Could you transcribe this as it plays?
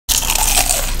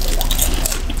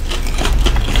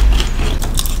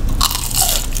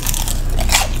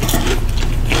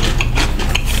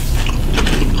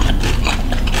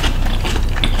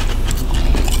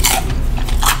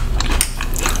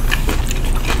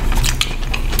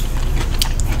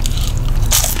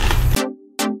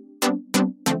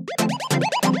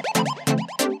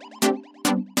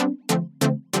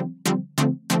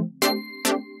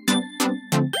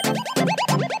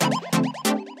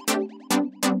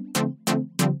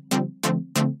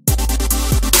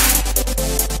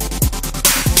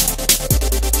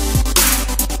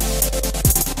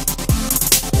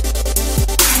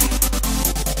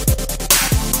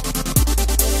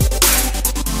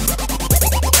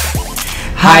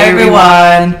Hi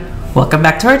everyone! Welcome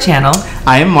back to our channel.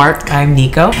 I am Mark. I'm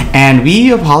Nico. And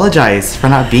we apologize for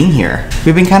not being here.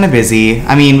 We've been kind of busy.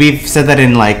 I mean, we've said that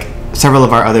in like several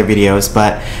of our other videos,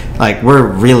 but like we're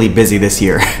really busy this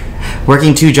year.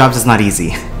 Working 2 jobs is not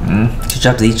easy. 2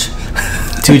 jobs each.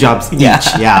 2 jobs each,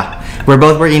 yeah. We're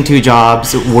both working 2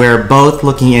 jobs. We're both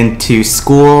looking into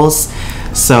schools.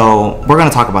 So we're gonna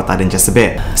talk about that in just a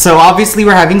bit. So obviously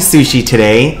we're having sushi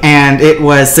today, and it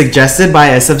was suggested by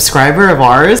a subscriber of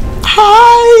ours.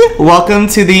 Hi! Welcome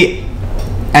to the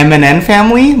MNN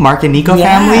family, Mark and Nico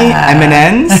family,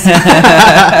 MNNs.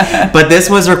 But this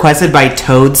was requested by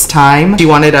Toadz Time. She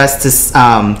wanted us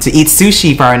to eat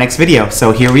sushi for our next video.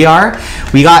 So here we are.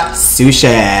 We got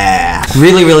sushi.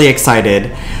 Really, really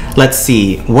excited. Let's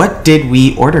see. What did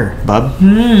we order, bub?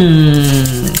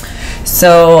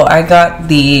 So I got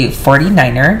the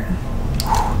 49er.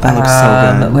 That looks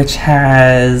so good. Which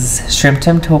has shrimp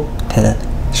tempura,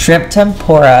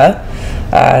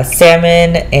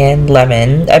 salmon, and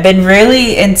lemon. I've been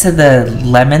really into the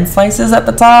lemon slices at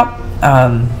the top.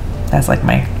 That's like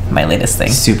my latest thing.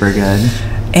 Super good.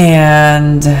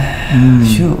 And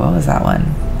shoot, what was that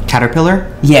one?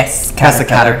 Caterpillar? Yes, That's the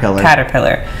caterpillar.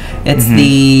 Caterpillar. It's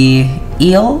the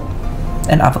eel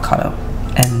and avocado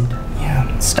and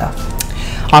stuff.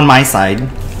 On my side,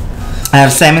 I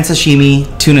have salmon sashimi,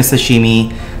 tuna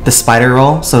sashimi, the spider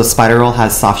roll. So spider roll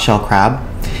has soft shell crab,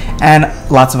 and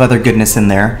lots of other goodness in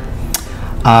there.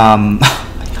 Oh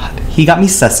my god, he got me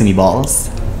sesame balls.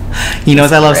 He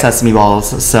knows I love sesame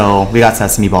balls, so we got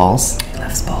sesame balls. He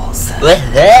loves balls.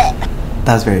 That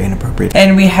was very inappropriate.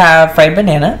 And we have fried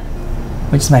banana,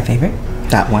 which is my favorite.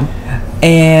 That one.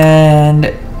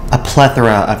 And a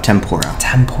plethora of tempura.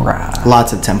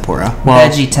 Lots of tempura. Well,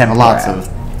 veggie tempura. Lots of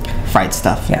fried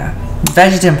stuff. Yeah.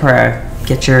 Veggie tempura.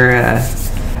 Get your...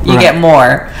 you get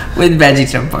more with veggie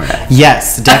tempura.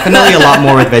 Yes, definitely a lot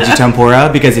more with veggie tempura,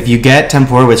 because if you get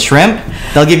tempura with shrimp,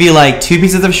 they'll give you like 2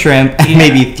 pieces of shrimp and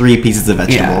maybe 3 pieces of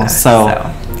vegetables. Yeah, so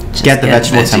get the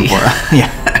vegetable veggie. tempura. Yeah.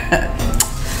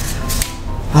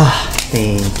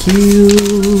 Thank you.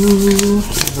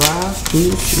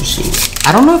 Raku Sushi.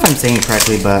 I don't know if I'm saying it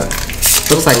correctly, but it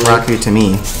looks like Raku to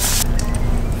me.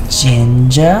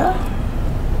 Ginger.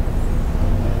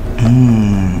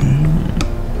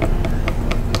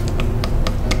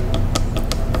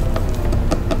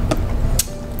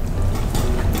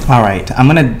 All right, I'm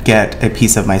gonna get a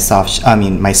piece of my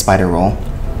my spider roll.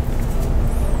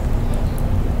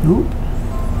 Ooh.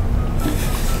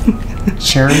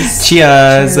 Cheers.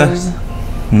 Cheers.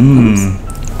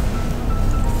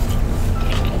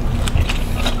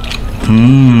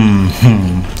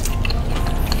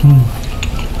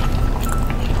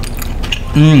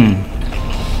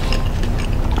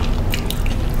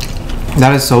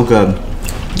 That is so good.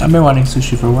 I've been wanting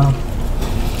sushi for a while.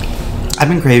 I've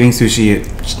been craving sushi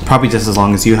probably just as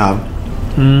long as you have.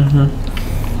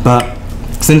 But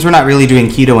since we're not really doing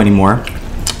keto anymore,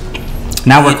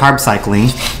 now we're carb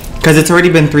cycling, because it's already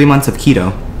been 3 months of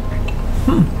keto.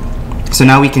 So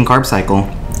now we can carb cycle.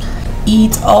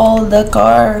 Eat all the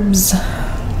carbs.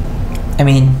 I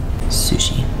mean,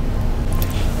 sushi.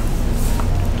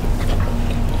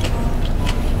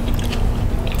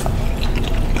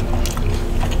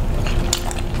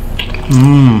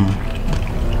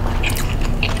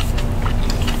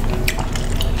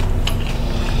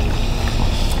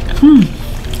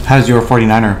 How's your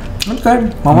 49er? That's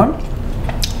good. Want one?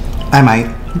 I might.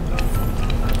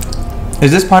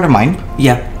 Is this part of mine?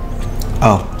 Yeah.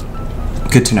 Oh,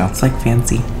 good to know. It's like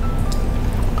fancy.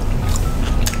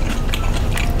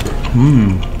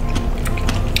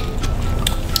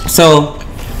 So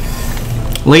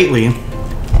lately,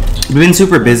 we've been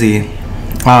super busy.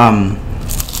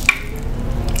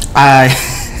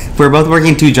 We're both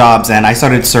working 2 jobs, and I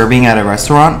started serving at a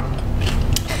restaurant,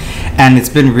 and it's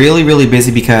been really, really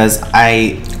busy because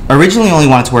I originally only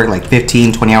wanted to work like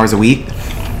 15-20 hours a week,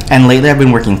 and lately I've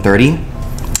been working 30.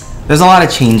 There's a lot of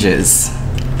changes.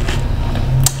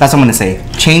 That's what I'm gonna say.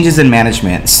 Changes in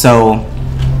management. So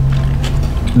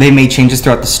they made changes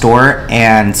throughout the store,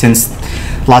 and since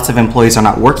lots of employees are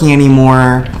not working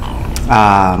anymore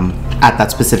at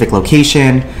that specific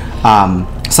location,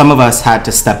 some of us had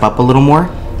to step up a little more.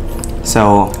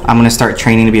 So I'm gonna start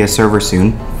training to be a server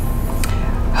soon.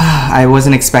 I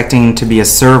wasn't expecting to be a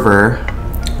server,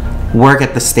 work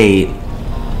at the state,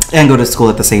 and go to school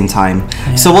at the same time.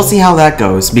 Yeah. So we'll see how that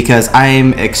goes, because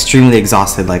I'm extremely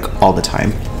exhausted like all the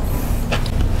time.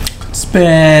 It's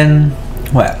been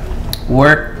what?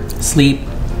 Work, sleep,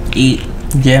 eat,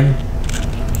 gym.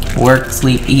 Work,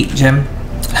 sleep, eat, gym.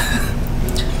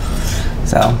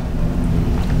 So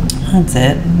that's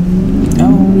it.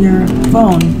 Oh, you're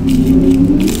phone.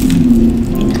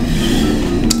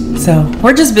 So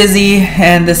we're just busy,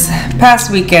 and this past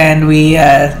weekend we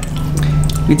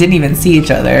didn't even see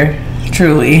each other,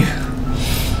 truly.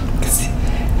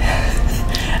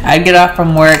 I'd get off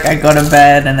from work, I'd go to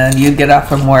bed, and then you'd get off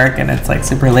from work and it's like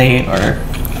super late, or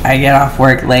I get off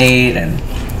work late, and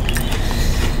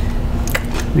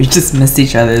we just missed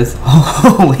each other's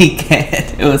whole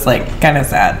weekend. It was like kind of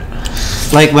sad.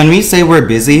 Like when we say we're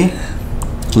busy,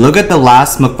 look at the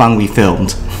last mukbang we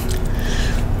filmed.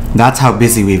 That's how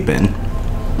busy we've been.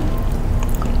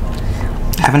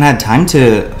 Haven't had time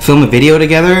to film a video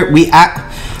together.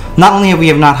 Not only have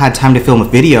we not had time to film a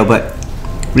video, but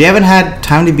we haven't had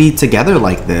time to be together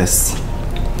like this.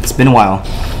 It's been a while.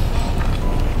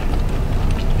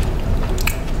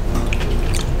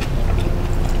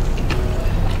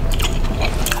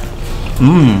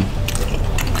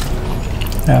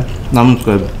 Yeah. That one's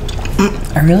good.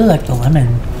 I really like the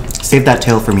lemon. Save that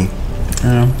tail for me.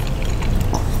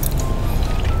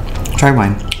 Try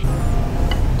wine.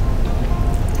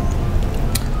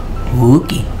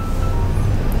 Wookie.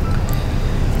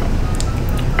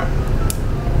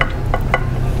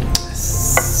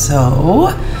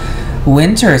 So,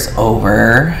 winter's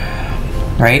over,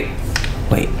 right?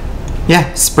 Wait.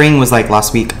 Yeah, spring was like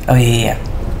last week. Oh yeah.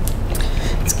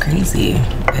 It's crazy.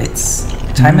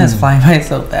 Time is flying by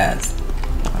so fast.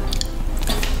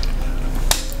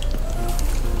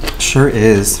 Sure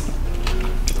is.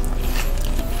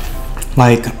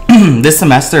 Like, this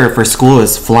semester for school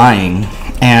is flying,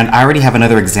 and I already have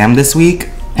another exam this week,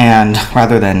 and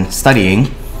rather than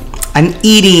studying, I'm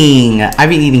eating. I've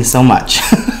been eating so much.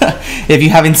 If you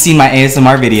haven't seen my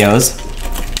ASMR videos,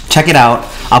 check it out.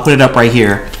 I'll put it up right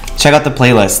here. Check out the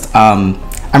playlist.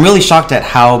 I'm really shocked at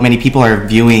how many people are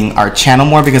viewing our channel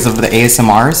more because of the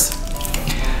ASMRs.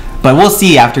 But we'll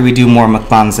see after we do more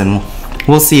mukbangs, and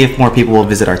we'll see if more people will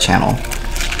visit our channel.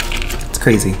 It's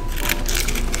crazy.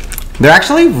 They're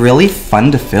actually really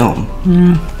fun to film.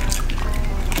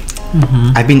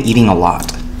 I've been eating a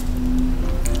lot.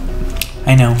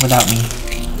 I know, without me.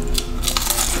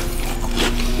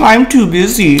 I'm too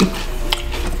busy.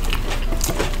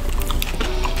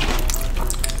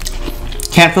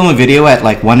 Can't film a video at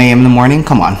like 1 a.m. in the morning?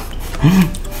 Come on.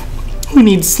 Who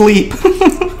needs sleep?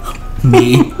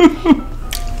 Me.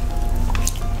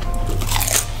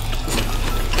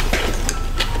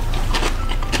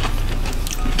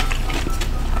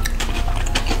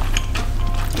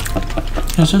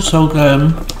 This is so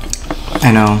good.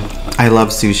 I know. I love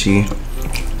sushi.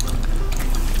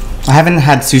 I haven't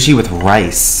had sushi with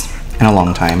rice in a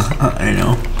long time. I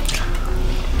know.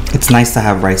 It's nice to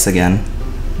have rice again.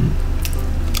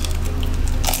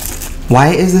 Why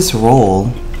is this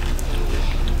roll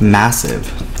massive?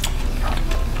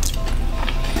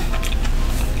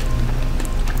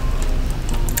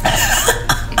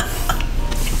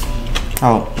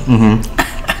 Oh,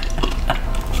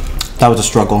 That was a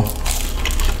struggle.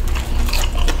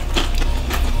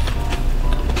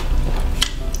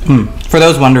 For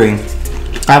those wondering,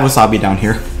 I have wasabi down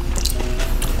here.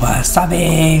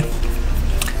 Wasabi.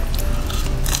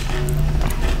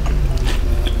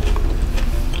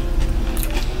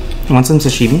 You want some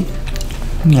sashimi?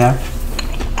 Yeah.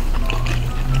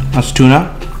 That's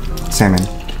tuna, salmon,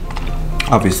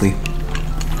 obviously.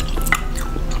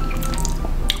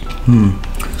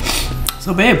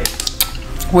 So babe,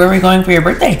 where are we going for your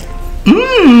birthday?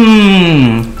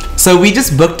 So we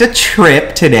just booked a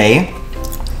trip today.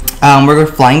 We're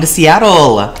flying to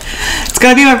Seattle. It's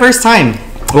gonna be my first time.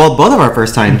 Well, both of our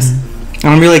first times. And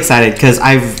I'm really excited because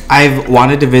I've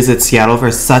wanted to visit Seattle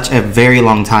for such a very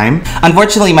long time.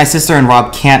 Unfortunately, my sister and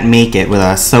Rob can't make it with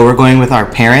us, so we're going with our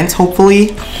parents,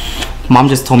 hopefully. Mom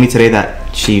just told me today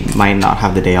that she might not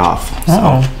have the day off.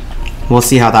 So we'll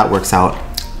see how that works out.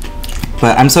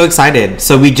 But I'm so excited.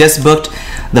 So we just booked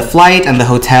the flight and the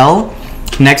hotel.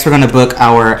 Next, we're gonna book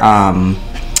our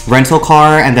rental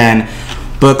car and then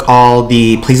book all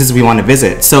the places we want to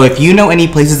visit. So if you know any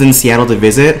places in Seattle to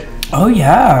visit, oh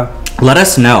yeah, let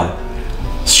us know.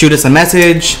 Shoot us a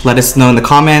message, let us know in the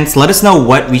comments, let us know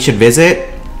what we should visit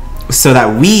so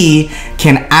that we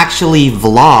can actually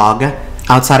vlog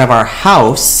outside of our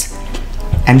house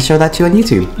and show that to you on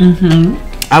YouTube.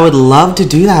 I would love to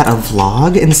do that, a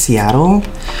vlog in Seattle.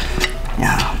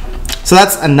 Yeah. So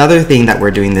that's another thing that we're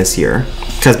doing this year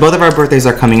because both of our birthdays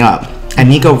are coming up. And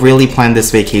Nico really planned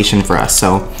this vacation for us,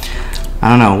 so I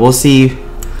don't know. We'll see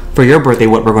for your birthday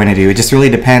what we're going to do. It just really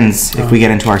depends if we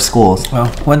get into our schools. Well,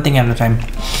 one thing at a time.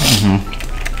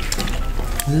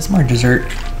 Is this more dessert?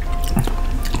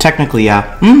 Technically,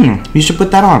 yeah. You should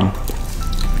put that on.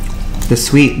 The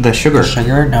sugar. The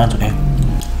sugar? No, it's okay.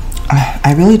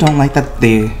 I really don't like that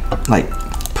they like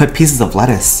put pieces of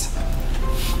lettuce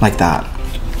like that.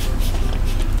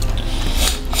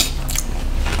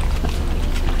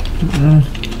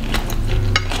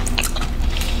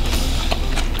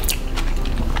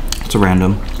 It's a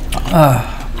random.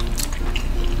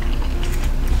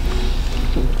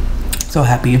 So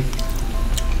happy.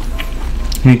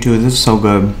 Me too. This is so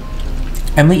good.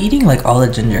 I'm like eating like all the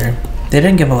ginger. They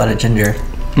didn't give a lot of ginger.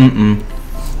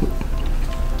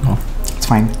 Oh, it's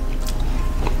fine.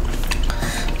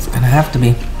 It's gonna have to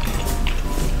be.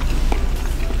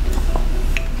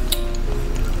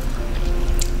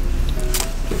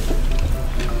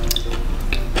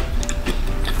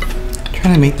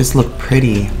 Trying to make this look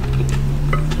pretty.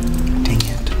 Dang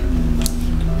it.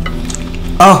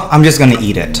 Oh, I'm just gonna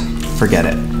eat it. Forget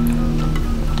it.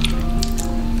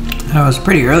 That was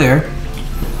pretty earlier.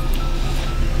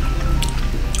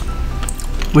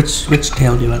 Which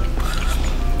tail do you want?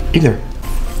 Either.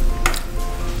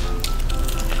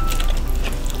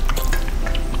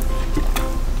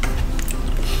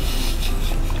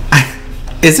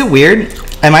 Is it weird?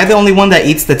 Am I the only one that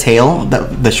eats the tail,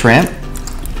 the shrimp?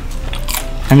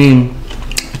 I mean,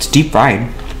 it's deep fried.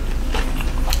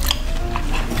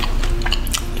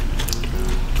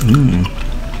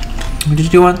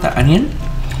 Did you want the onion?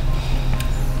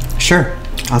 Sure,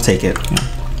 I'll take it. Yeah.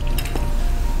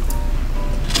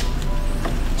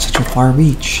 Such a far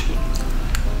reach.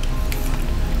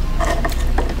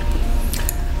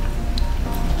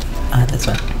 This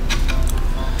one.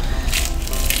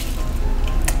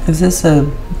 Is this a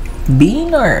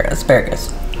bean or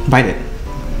asparagus? Bite it.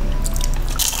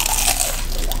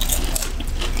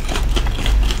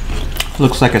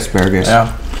 Looks like asparagus.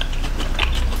 Yeah.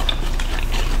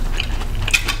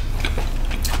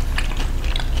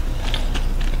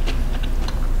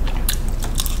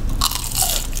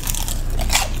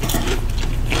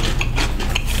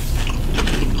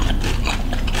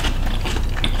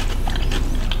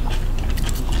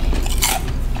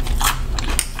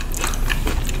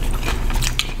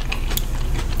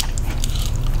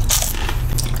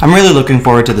 I'm really looking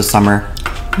forward to the summer.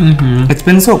 It's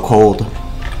been so cold.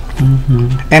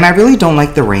 And I really don't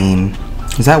like the rain.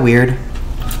 Is that weird?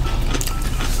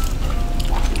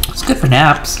 It's good for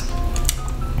naps.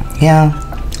 Yeah.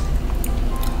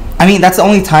 I mean, that's the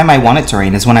only time I want it to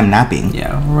rain is when I'm napping.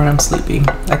 Yeah, when I'm sleeping.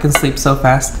 I can sleep so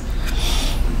fast.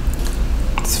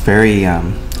 It's very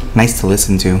nice to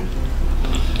listen to.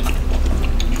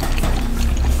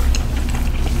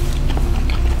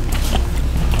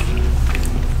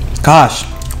 Gosh,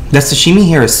 the sashimi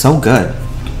here is so good.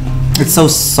 It's so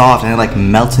soft and it like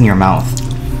melts in your mouth.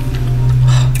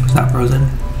 It's not frozen.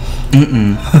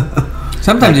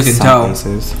 Sometimes you can tell.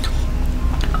 Places.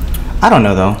 I don't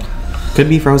know though. Could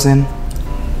be frozen.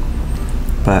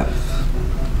 But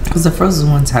because the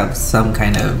frozen ones have some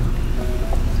kind of,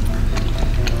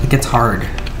 it gets hard.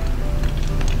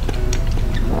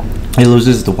 It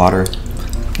loses the water.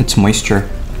 It's moisture.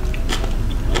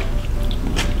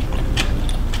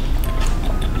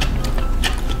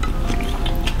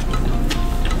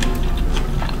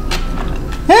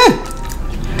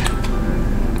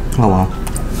 Oh well.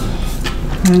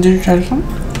 Did you try some?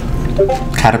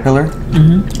 Caterpillar?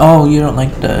 Oh, you don't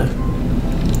like the,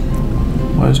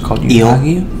 what is it called? Unagi?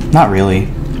 Eel? Not really.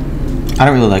 I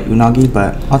don't really like unagi,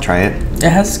 but I'll try it. It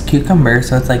has cucumber,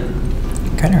 so it's like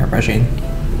kind of refreshing.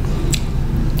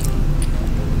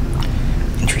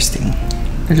 Interesting.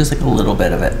 There's just like a little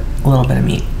bit of it, a little bit of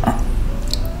meat.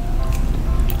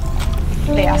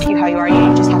 They ask you how you are,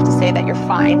 you just have to say that you're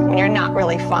fine when you're not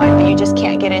really fine, but you just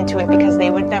can't get into it because they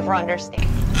would never understand.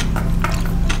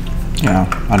 Yeah,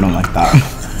 I don't like that.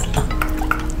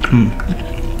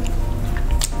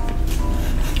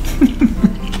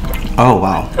 Oh,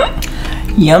 wow.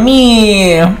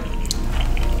 Yummy!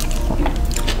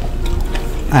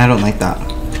 I don't like that.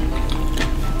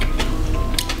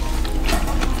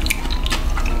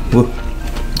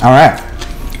 All right.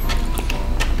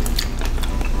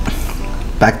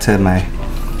 Back to my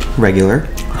regular.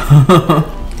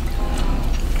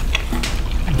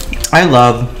 I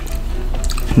love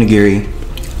nigiri.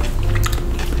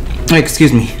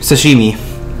 Excuse me, sashimi.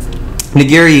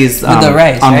 Nigiri is with the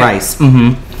rice, on right? rice.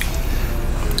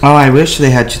 Oh, I wish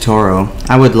they had chitoro.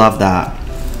 I would love that.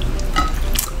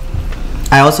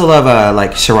 I also love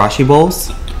like shirashi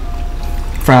bowls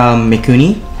from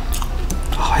Mikuni.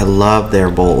 Oh, I love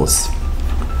their bowls.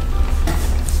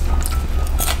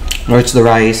 Or it's the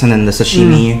rice and then the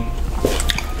sashimi.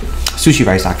 Sushi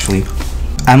rice, actually.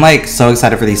 I'm like so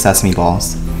excited for these sesame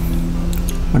balls.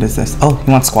 What is this? Oh,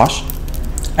 you want squash?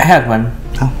 I had one.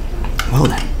 Oh, well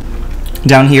then.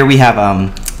 Down here we have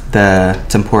the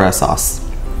tempura sauce.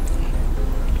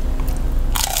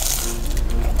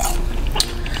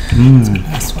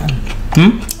 Last one.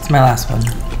 It's my last one.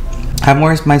 Have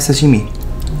more of my sashimi.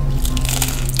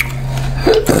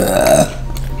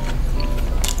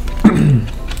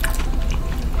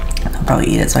 I'll probably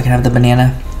eat it so I can have the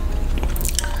banana.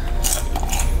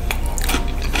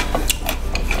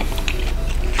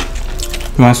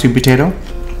 You want a sweet potato?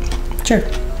 Sure.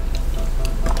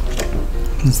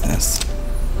 What is this?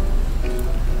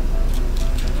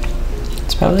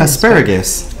 It's probably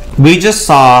Asparagus. We just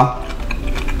saw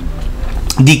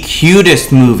the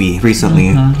cutest movie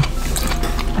recently.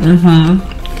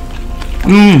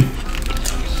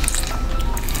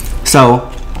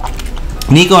 So,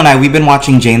 Nico and I, we've been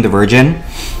watching Jane the Virgin,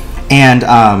 and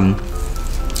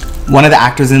one of the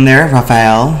actors in there,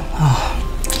 Raphael,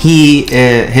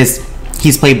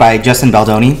 he's played by Justin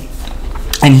Baldoni,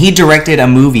 and he directed a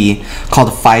movie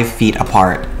called 5 Feet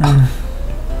Apart.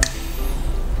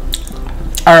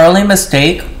 Our only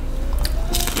mistake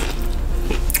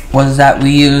was that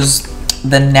we used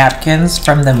the napkins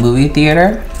from the movie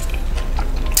theater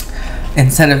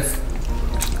instead of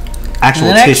Actual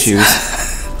Kleenex. tissues.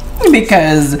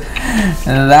 Because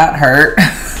that hurt.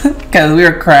 Because we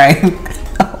were crying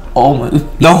the whole movie.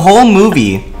 The whole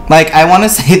movie. Like, I want to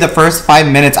say the first 5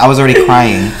 minutes, I was already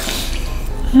crying.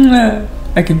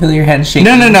 I can feel your hand shaking.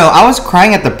 No. I was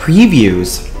crying at the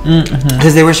previews.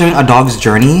 Because they were showing A Dog's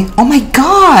Journey. Oh my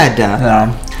god!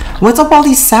 Yeah. What's up with all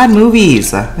these sad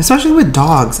movies? Especially with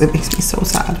dogs. It makes me so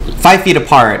sad. 5 Feet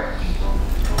Apart.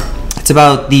 It's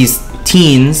about these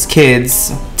teens,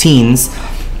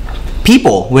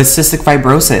 people with cystic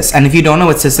fibrosis. And if you don't know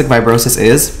what cystic fibrosis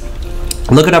is,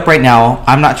 look it up right now.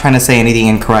 I'm not trying to say anything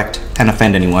incorrect and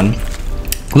offend anyone.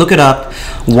 Look it up.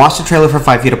 Watch the trailer for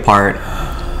 5 Feet Apart.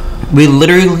 We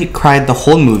literally cried the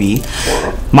whole movie.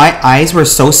 My eyes were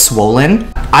so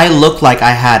swollen. I looked like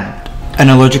I had an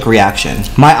allergic reaction.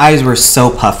 My eyes were so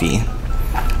puffy.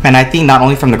 And I think not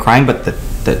only from the crying, but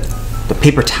the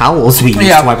paper towels we used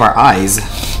to wipe our eyes.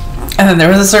 And then there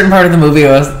was a certain part of the movie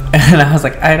I was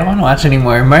like, I don't want to watch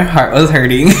anymore. My heart was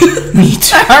hurting. Me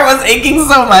too. My heart was aching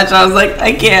so much. I was like,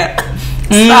 I can't.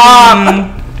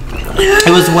 Stop.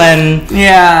 It was when...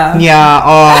 Yeah. Yeah,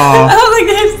 oh. I was like,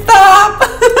 hey, stop.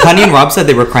 Honey and Rob said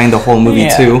they were crying the whole movie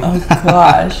too. Oh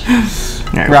gosh.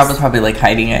 Rob was probably like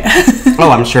hiding it.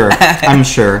 Oh, I'm sure. I'm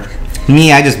sure.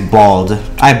 Me, I just bawled.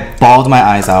 I bawled my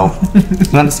eyes out.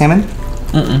 You want the salmon?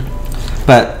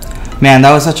 But, man,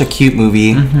 that was such a cute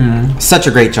movie. Such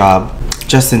a great job.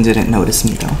 Justin didn't notice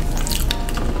me, though.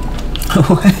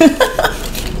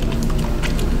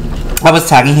 I was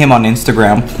tagging him on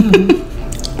Instagram.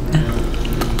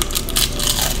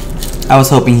 I was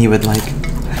hoping he would, like,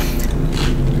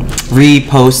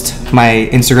 repost my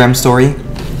Instagram story.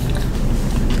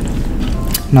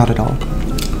 Not at all.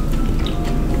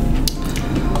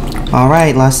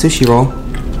 Alright, last sushi roll.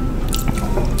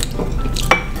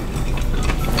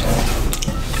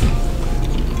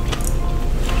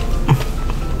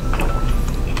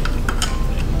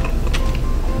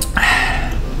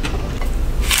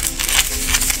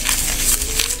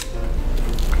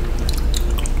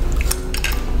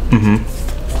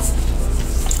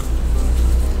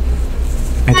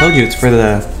 I told you it's for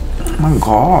the... Oh my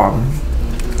god.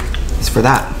 It's for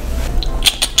that.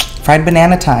 Fried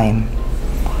banana time.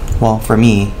 Well, for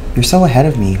me. You're so ahead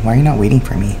of me. Why are you not waiting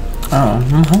for me? Oh,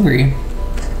 I'm hungry.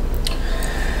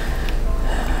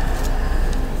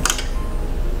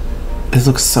 This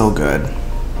looks so good.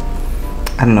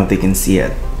 I don't know if they can see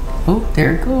it. Oh,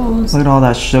 there it goes. Look at all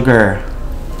that sugar.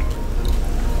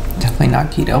 Definitely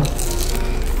not keto.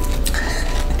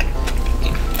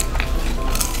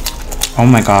 Oh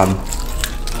my god.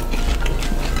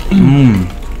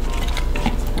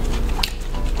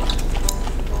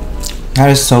 That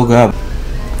is so good.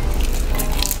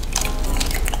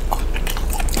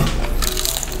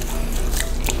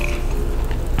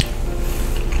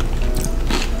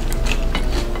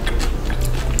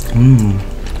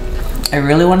 I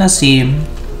really want to see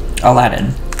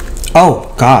Aladdin.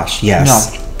 Oh gosh,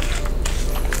 yes. No.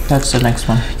 That's the next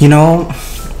one. You know,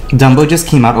 Dumbo just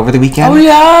came out over the weekend. Oh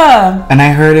yeah. And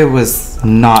I heard it was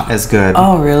not as good.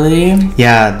 Oh really?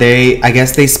 Yeah, I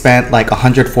guess they spent like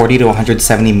 140 to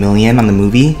 170 million on the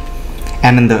movie.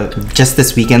 And in just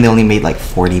this weekend they only made like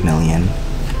 40 million.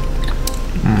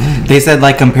 They said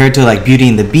like compared to like Beauty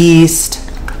and the Beast.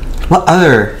 What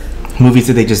other movies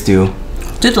did they just do?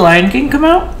 Did The Lion King come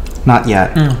out? Not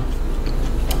yet.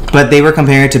 But they were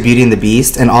comparing it to Beauty and the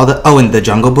Beast and and the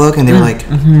Jungle Book, and they were like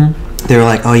they were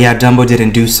like, oh yeah, Dumbo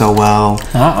didn't do so well.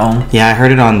 Yeah, I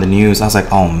heard it on the news. I was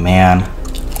like, oh man.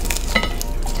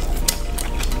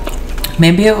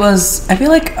 Maybe it was, I feel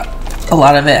like a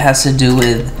lot of it has to do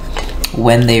with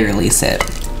when they release it.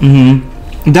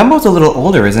 Dumbo's a little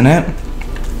older, isn't it?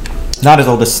 Not as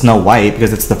old as Snow White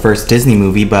because it's the first Disney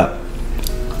movie, but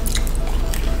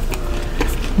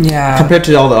yeah, compared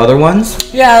to all the other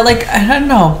ones, yeah, like I don't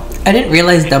know. I didn't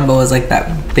realize Dumbo was like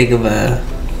that big of a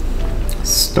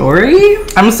story.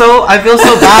 I feel so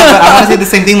bad, but I want to say the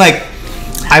same thing. Like,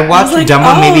 I watched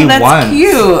Dumbo maybe that's once.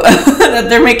 Cute that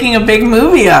they're making a big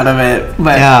movie out of it.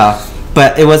 But yeah,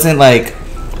 but it wasn't like,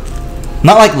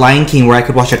 not like Lion King where I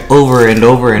could watch it over and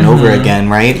over and over again,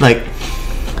 right? Like,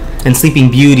 in Sleeping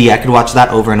Beauty, I could watch that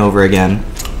over and over again.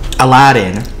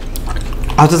 Aladdin,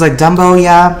 I was just like, Dumbo,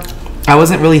 yeah. I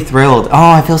wasn't really thrilled.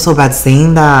 Oh, I feel so bad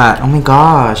saying that. Oh my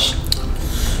gosh.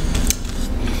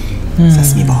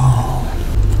 Sesame ball.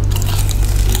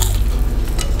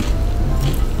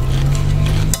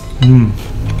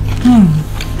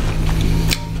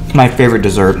 My favorite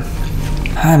dessert.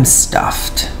 I'm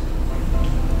stuffed.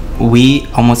 We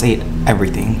almost ate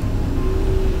everything.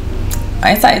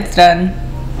 My side's done.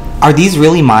 Are these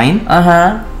really mine?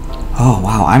 Oh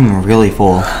wow, I'm really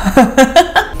full.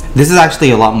 This is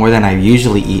actually a lot more than I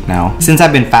usually eat now. Since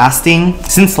I've been fasting,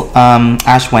 since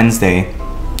Ash Wednesday,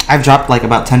 I've dropped like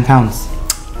about 10 pounds.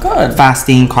 Good.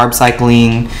 Fasting, carb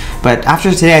cycling, but after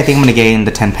today I think I'm gonna gain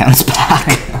the 10 pounds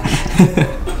back.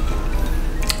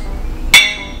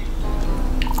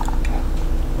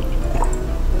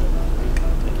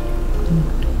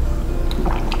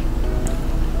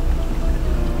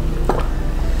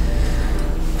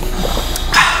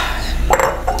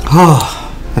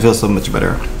 Oh, I feel so much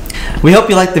better. We hope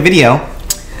you liked the video.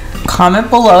 Comment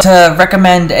below to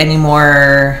recommend any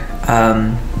more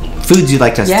foods you'd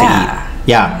like us to eat.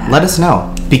 Yeah, let us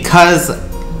know. Because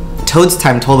Toadz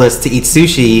Time told us to eat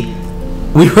sushi,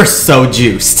 we were so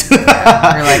juiced. We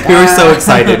were so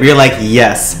excited. We were like,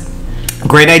 yes,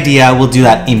 great idea. We'll do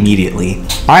that immediately.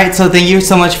 All right, so thank you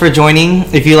so much for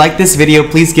joining. If you like this video,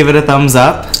 please give it a thumbs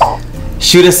up.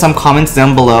 Shoot us some comments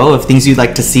down below of things you'd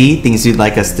like to see, things you'd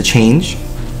like us to change.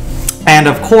 And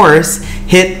of course,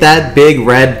 hit that big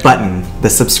red button, the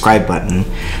subscribe button,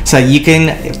 so you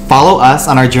can follow us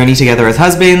on our journey together as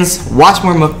husbands, watch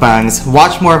more mukbangs,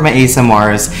 watch more of my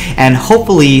ASMRs, and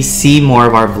hopefully see more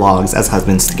of our vlogs as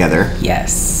husbands together.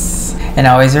 Yes. And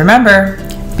always remember,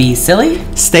 be silly,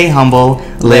 stay humble,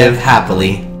 live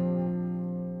happily.